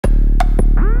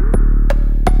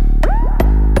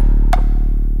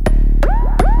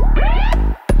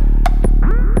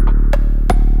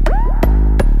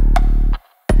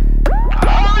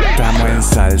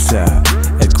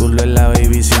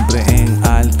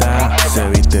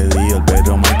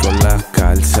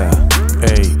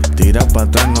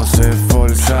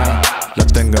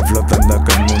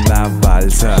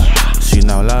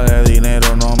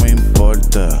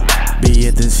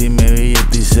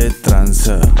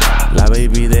La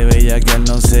baby de bellaquear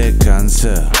no se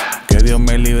cansa. Que Dios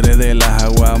me libre de las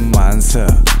aguas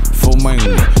mansas. Fumen,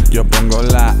 yo pongo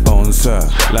la onza.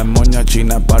 Las moñas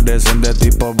chinas parecen de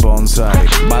tipo bonsai.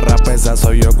 Barra pesa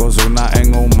soy yo Kozuna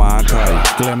en un Maicol.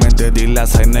 Clemente di la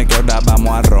Xinex que ahora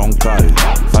vamos a roncar.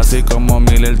 Fácil como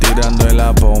Miller tirando en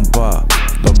la pompa.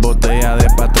 2 botellas de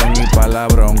patrón y pa' la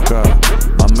bronca.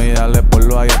 Mami dale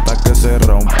polvo ahí hasta que se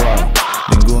rompa.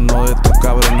 Ninguno de estos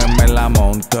cabrones me la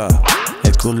monta.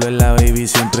 El culo de la baby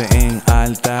siempre en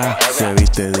alta. Se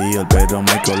viste Dior pero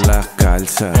Maicol las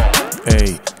calza.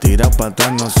 Ey, tira pa'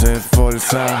 atrás no se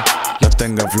esforza. Lo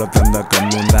tengo flotando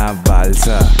como una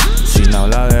balsa. Si no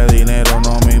habla de dinero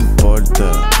no me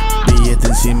importa. Billete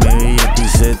encima de billete y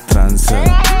se tranza.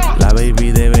 La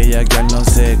baby de bellaquear no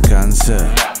se cansa.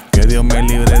 Que Dios me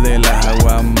libre de las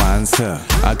aguas mansas.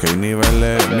 Aquí hay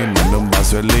niveles, me mando un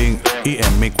vaso de link y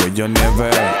en mi cuello nieve.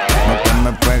 No te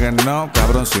me pegues, no,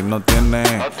 cabrón, si no tienes.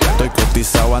 Estoy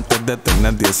cotizado antes de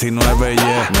tener 19,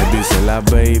 yeah. Me dice la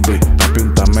baby,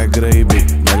 apúntame gravy.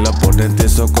 Me lo ponen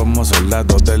tieso como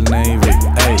soldados del Navy.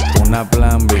 Ey, una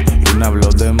plan B y una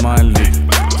blow de Marley.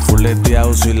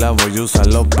 Fuleteado si la voy a usar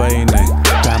los peines.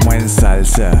 Estamos en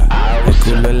salsa. El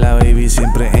culo de la baby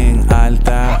siempre en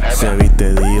alta. Se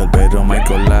viste Dior pero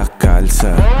Maicol las calza.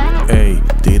 Ey,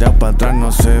 tira pa' atrás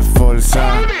no se esforza.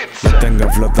 Lo tengo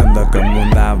flotando como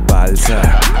una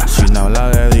balsa. Si no habla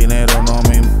de dinero no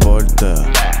me importa.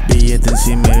 Billete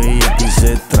encima de billete y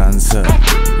se tranza.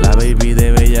 La baby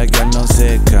de bellaquear no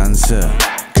se cansa.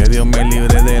 Que Dios me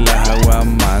libre de las aguas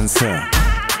mansas.